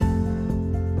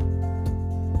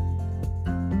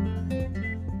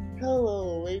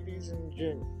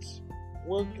gents.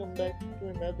 Welcome back to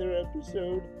another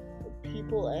episode of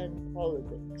People and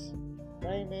Politics.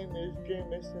 My name is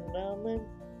Jamison Nauman.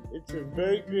 It's a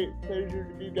very great pleasure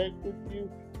to be back with you.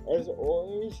 As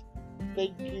always,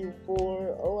 thank you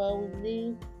for allowing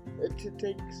me to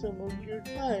take some of your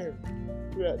time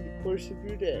throughout the course of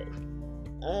your day.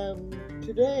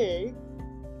 Today,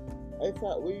 I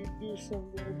thought we'd do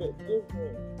something a bit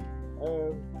different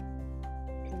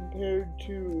compared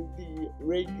to the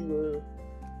regular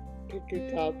pick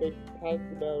a topic, talk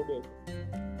about it.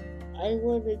 I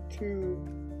wanted to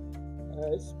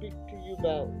speak to you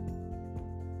about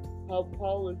how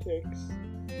politics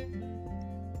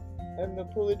and the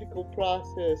political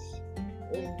process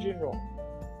in general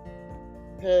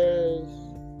has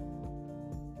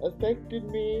affected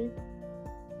me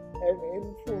and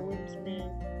influenced me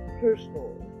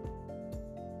personally.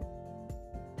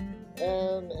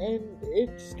 And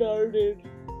it started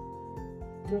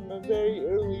from a very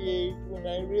early age when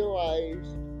I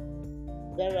realized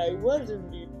that I was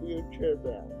indeed wheelchair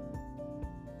bound.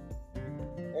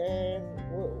 And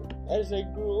as I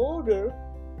grew older,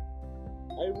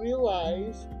 I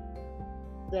realized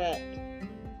that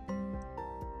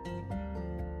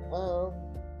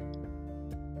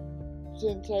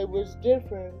since I was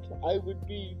different, I would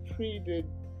be treated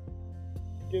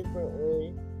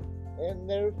differently, and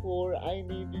therefore I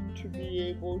needed to be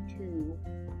able to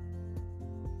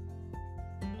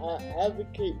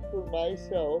advocate for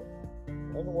myself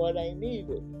and what I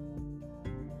needed.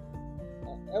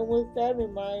 And with that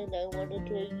in mind, I want to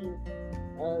tell you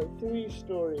 3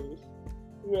 stories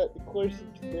throughout the course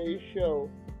of today's show.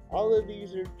 All of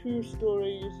these are true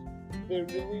stories. They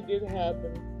really did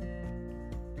happen.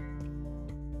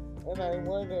 And I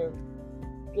want to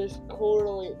just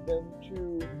correlate them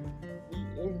to the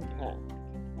impact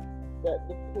that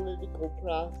the political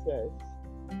process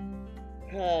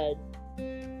had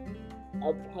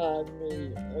upon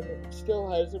me, and it still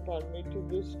has upon me to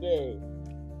this day.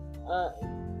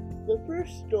 The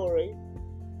first story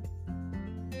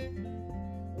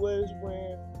was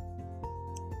when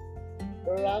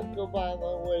Barack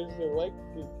Obama was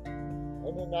elected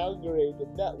and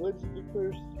inaugurated. That was the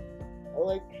first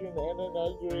election and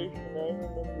inauguration I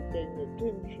remember paying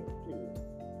attention to.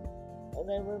 And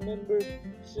I remember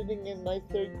sitting in my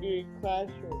 3rd grade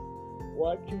classroom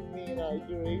watching the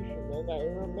inauguration, and I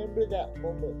remember that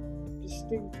moment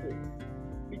distinctly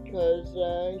because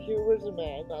here was a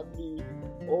man on the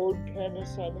old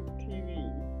Panasonic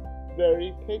TV,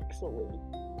 very pixely,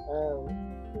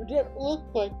 who didn't look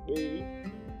like me,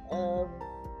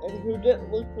 and who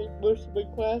didn't look like most of my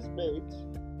classmates,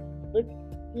 but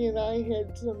he and I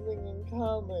had something in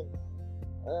common.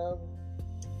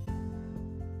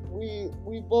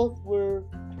 We both were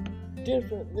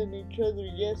different than each other,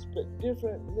 yes, but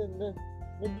different than the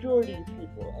majority of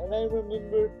people. And I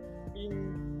remember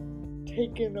being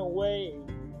taken away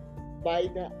by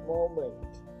that moment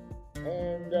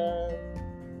and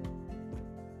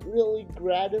really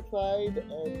gratified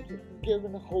and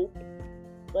given hope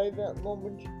by that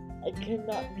moment. I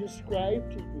cannot describe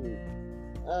to you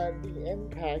the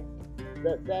impact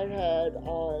that had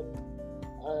on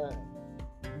a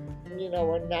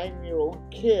 9-year-old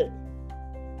kid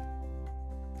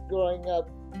growing up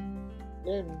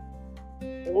in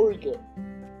Oregon,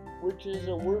 which is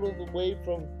a world away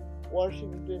from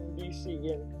Washington, D.C.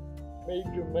 and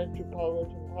major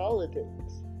metropolitan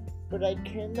politics. But I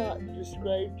cannot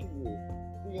describe to you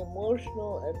the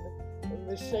emotional and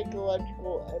the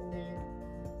psychological and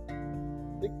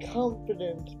the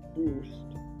confidence boost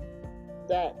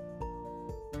that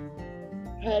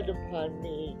had upon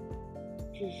me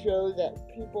to show that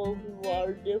people who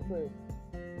are different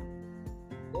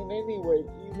in any way,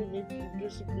 even if you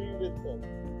disagree with them,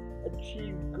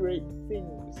 achieve great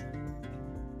things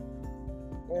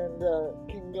and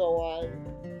can go on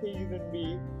to even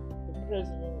be the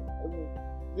president of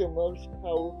the most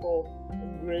powerful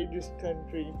and greatest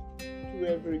country to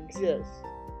ever exist.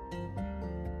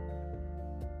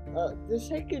 The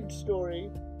second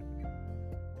story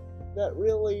that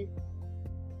really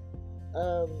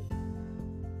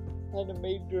had a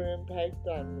major impact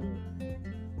on me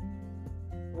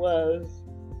was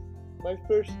my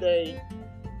first day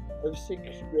of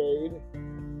 6th grade.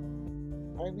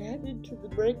 I'm headed to the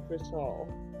breakfast hall,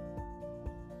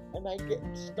 and I get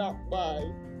stopped by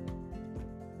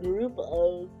a group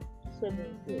of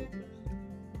 7th graders,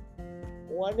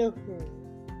 one of whom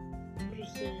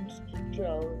proceeds to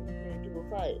challenge me to a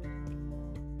fight.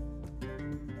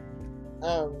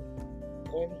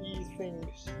 And he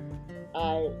thinks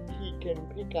he can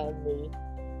pick on me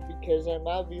because I'm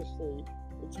obviously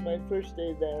It's my first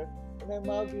day there, and I'm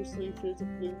obviously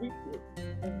physically weaker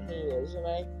than he is, and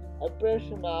I brush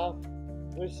him off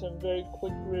with some very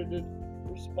quick-witted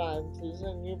responses,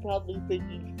 and you're probably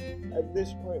thinking at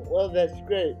this point, well, that's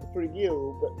great for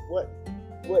you, but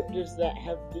what does that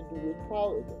have to do with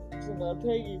politics? And I'll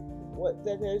tell you what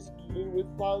that has to do with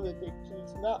politics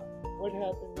is not what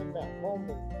happened in that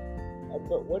moment,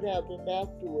 but what happened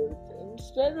afterwards.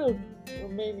 Instead of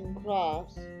remaining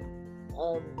cross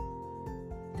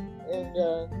and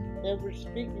never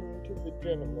speaking to the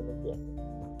gentleman again,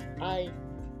 I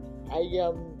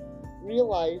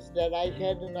realized that I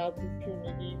had an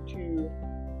opportunity to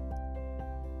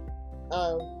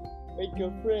make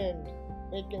a friend,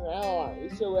 make an ally.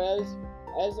 So as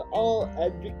all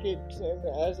advocates and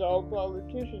as all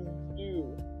politicians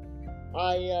do,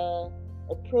 I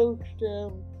approached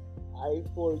him, I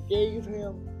forgave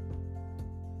him,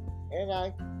 and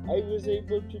I was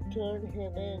able to turn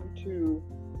him into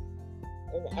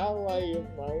an ally of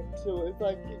mine. So if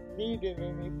I needed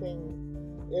anything,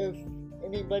 if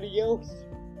anybody else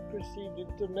proceeded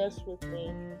to mess with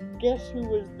me, guess who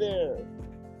was there?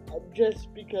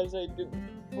 Just because I didn't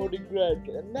hold a grudge.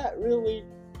 And that really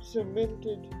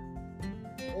cemented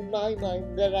in my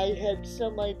mind that I had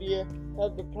some idea how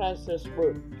the process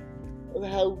worked, of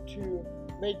how to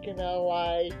make an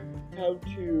ally, how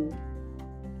to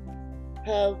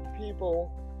have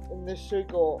people in the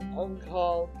circle on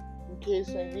call in case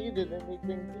I needed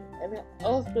anything, and I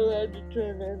also had to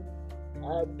turn in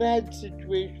a bad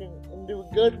situation into a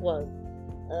good one.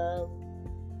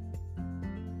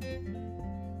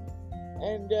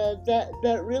 And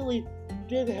that really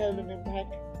did have an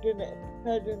impact,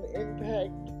 had an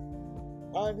impact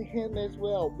on him as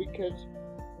well, because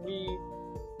we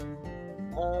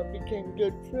became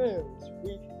good friends.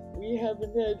 We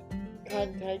haven't had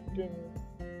contact in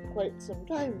quite some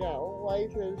time now.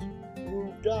 Life has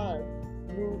moved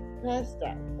past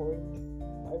that point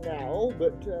now,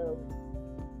 but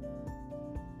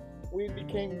we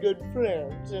became good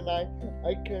friends, and I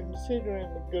consider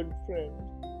him a good friend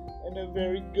and a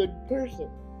very good person.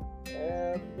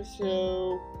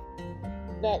 So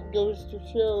that goes to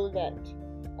show that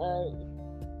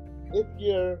if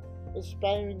you're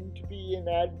aspiring to be an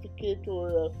advocate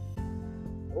or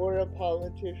a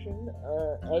politician,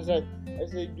 as I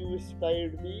do aspire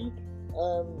to be,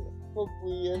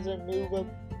 hopefully as I move up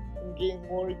and gain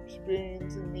more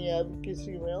experience in the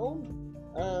advocacy realm,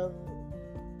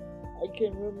 I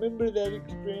can remember that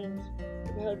experience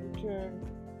of how to turn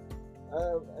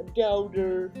a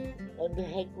doubter and a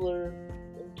heckler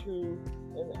into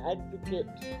an advocate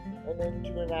and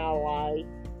into an ally,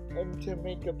 and to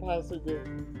make a positive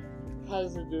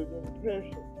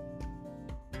impression.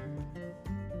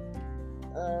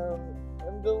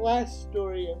 And the last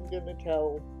story I'm going to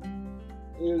tell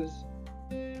is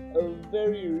a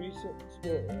very recent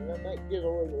story, and I might get a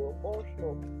little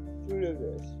emotional through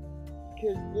this,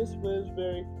 because this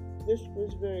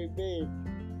was very big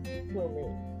for me.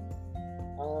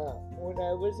 When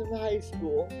I was in high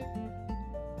school,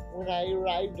 when I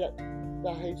arrived at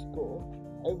the high school,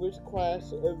 I was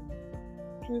class of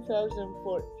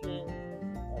 2014,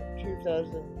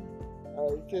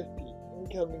 2015,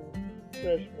 incoming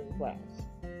freshman class.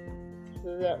 So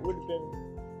that would have been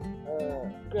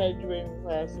graduating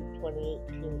class of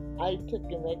 2018. I took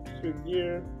an extra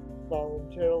year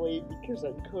voluntarily because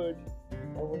I could.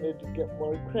 I wanted to get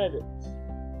more credits.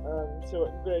 So I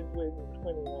graduated in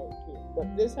 2019.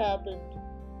 But this happened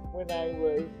when I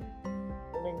was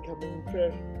an incoming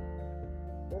freshman.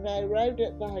 When I arrived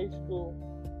at the high school,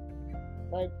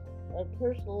 my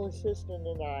personal assistant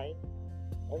and I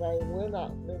will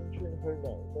not mention her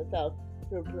name without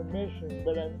her permission,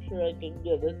 but I'm sure I can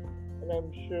get it, and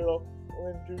I'm sure I'll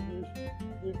introduce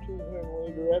you to her in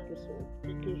later episodes,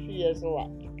 because she has a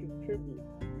lot to contribute.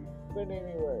 But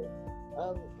anyway,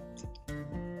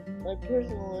 my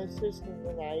personal assistant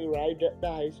and I arrived at the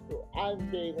high school on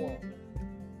day one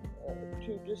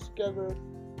to discover,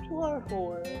 to our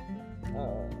horror,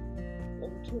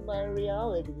 and to my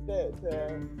reality, that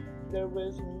there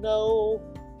was no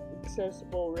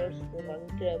accessible restroom on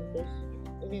campus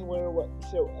anywhere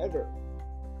whatsoever.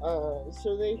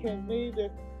 So they had made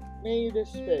a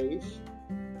space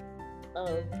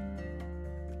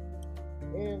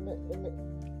in a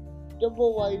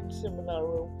double-wide seminar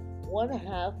room. One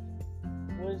half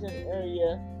was an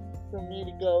area for me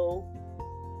to go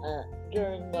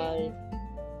during my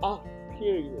off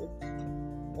periods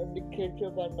and to catch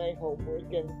up on my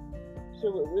homework, and so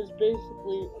it was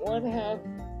basically one half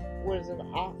was an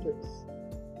office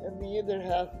and the other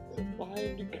half,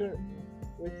 behind a curtain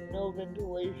with no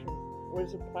ventilation,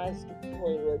 was a plastic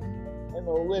toilet and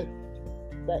a lift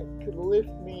that could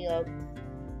lift me up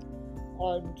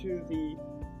onto the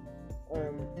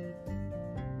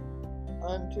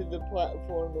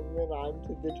platform and then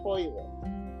onto the toilet.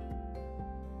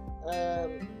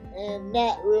 And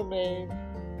that remained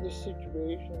the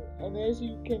situation. And as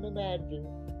you can imagine,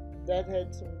 that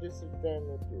had some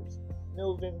disadvantages.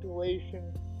 No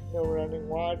ventilation, no running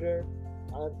water.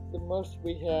 The most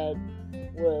we had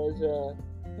was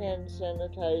hand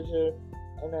sanitizer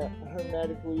and a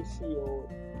hermetically sealed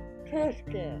trash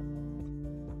can.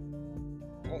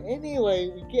 Anyway,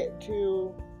 we get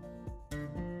to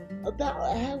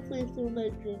about halfway through my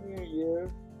junior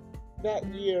year. That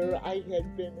year, I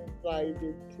had been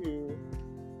invited to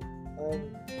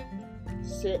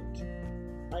sit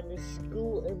on a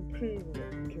school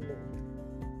improvement committee.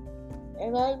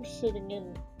 And I'm sitting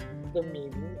in the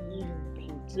meeting, eating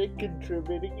pizza,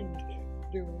 contributing, and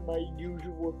doing my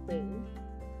usual thing.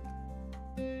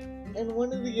 And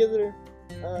one of the other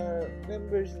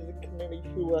members of the committee,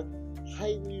 who I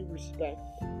highly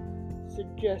respect,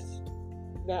 suggests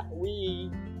that we,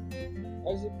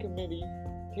 as a committee,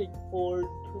 take forward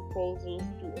proposals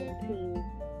to improve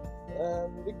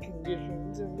the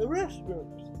conditions in the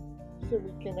restrooms, so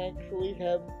we can actually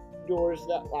have doors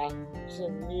that lock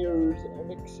and mirrors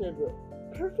and etc.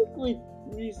 Perfectly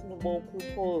reasonable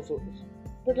proposals.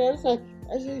 But as I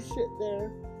sit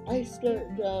there, I start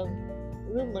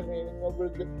ruminating over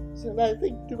this, and I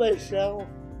think to myself,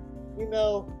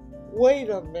 wait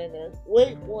a minute,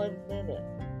 wait 1 minute.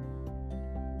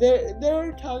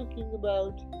 They're talking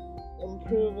about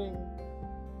improving,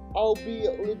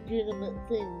 albeit legitimate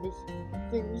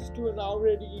things to an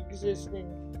already existing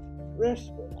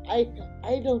restroom. I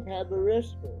don't have a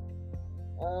restroom.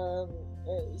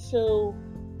 So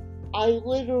I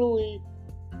literally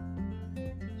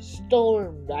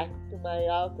storm back to my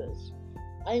office.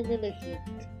 I'm in a heat.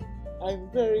 I'm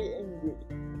very angry.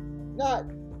 Not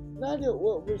at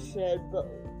what was said, but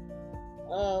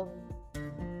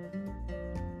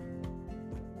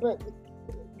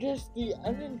just the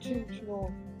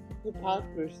unintentional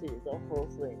hypocrisy of the whole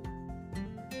thing.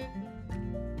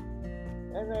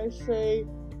 And I say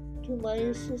to my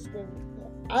assistant,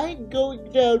 I'm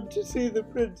going down to see the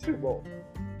principal.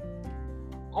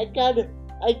 I gotta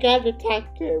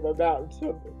talk to him about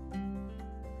something.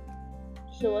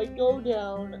 So I go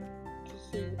down to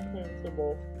see the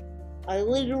principal. I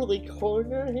literally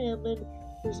corner him in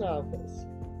his office.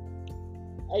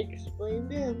 I explain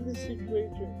to him the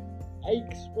situation. I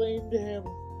explain to him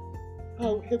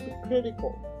how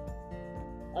hypocritical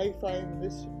I find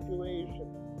this situation.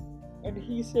 And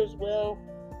he says, well,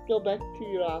 go back to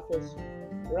your office,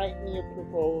 write me a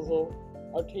proposal,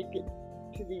 I'll take it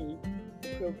to the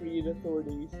appropriate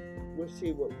authorities, we'll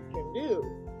see what we can do.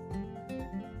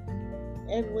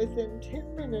 And within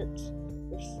 10 minutes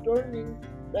of storming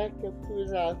back up to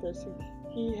his office,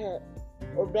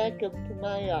 back up to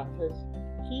my office,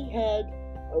 he had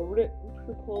a written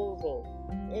proposal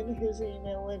in his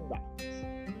email inbox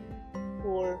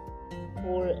for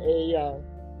a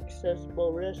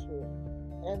accessible restroom.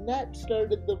 And that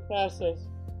started the process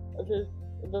of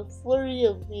a flurry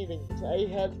of meetings. I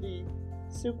had the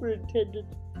superintendent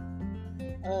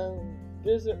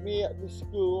visit me at the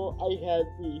school. I had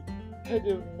the head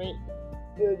of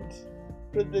maintenance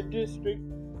for the district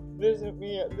visit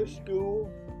me at the school.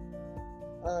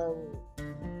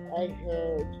 I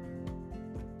had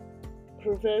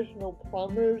professional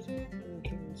plumbers and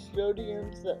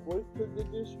custodians that work for the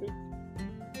district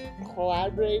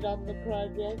collaborate on the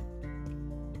project.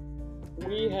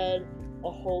 We had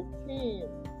a whole team.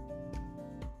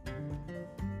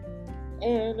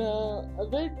 And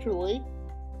eventually,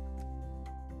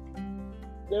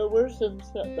 there were some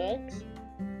setbacks.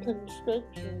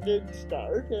 Construction did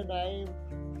start, and I am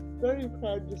very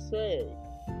proud to say,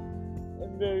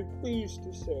 and very pleased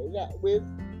to say, that with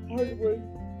hard work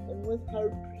and with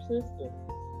hard persistence,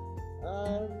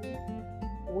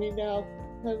 we now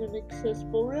have an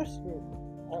accessible restroom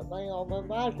at my alma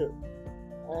mater.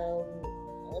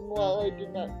 And while I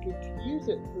did not get to use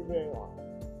it for very long,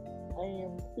 I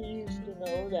am pleased to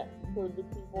know that for the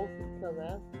people who come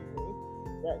after me,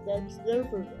 that's there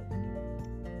for them.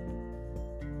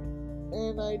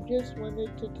 And I just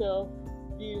wanted to tell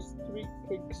these 3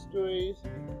 quick stories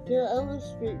to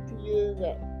illustrate to you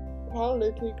that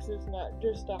politics is not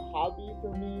just a hobby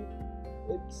for me,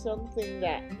 it's something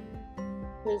that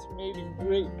has made a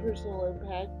great personal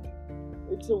impact.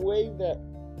 It's a way that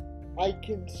I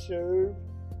can serve,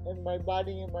 and my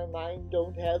body and my mind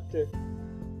don't have to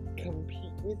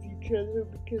compete with each other,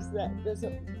 because that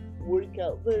doesn't work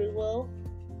out very well.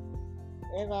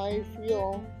 And I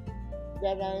feel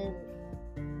that I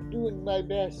am doing my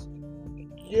best to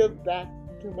give back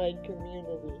to my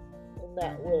community in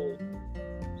that way.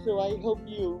 So I hope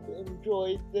you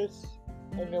enjoyed this.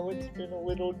 I know it's been a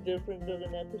little different of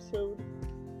an episode,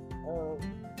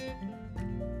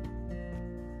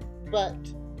 but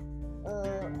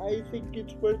I think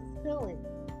it's worth telling.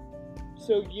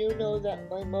 So you know that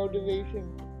my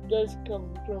motivation does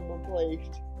come from a place,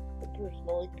 a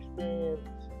personal experience,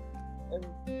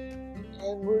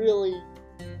 and really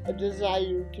a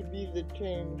desire to be the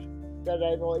change that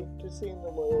I'd like to see in the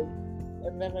world,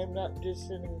 and then I'm not just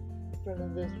sitting in front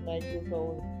of this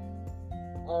microphone,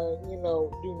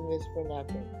 doing this for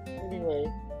nothing. Anyway,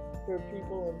 for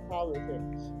people in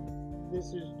politics,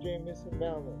 this is Jameson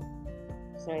Bauman,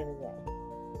 signing off.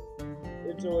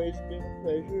 It's always been a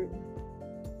pleasure.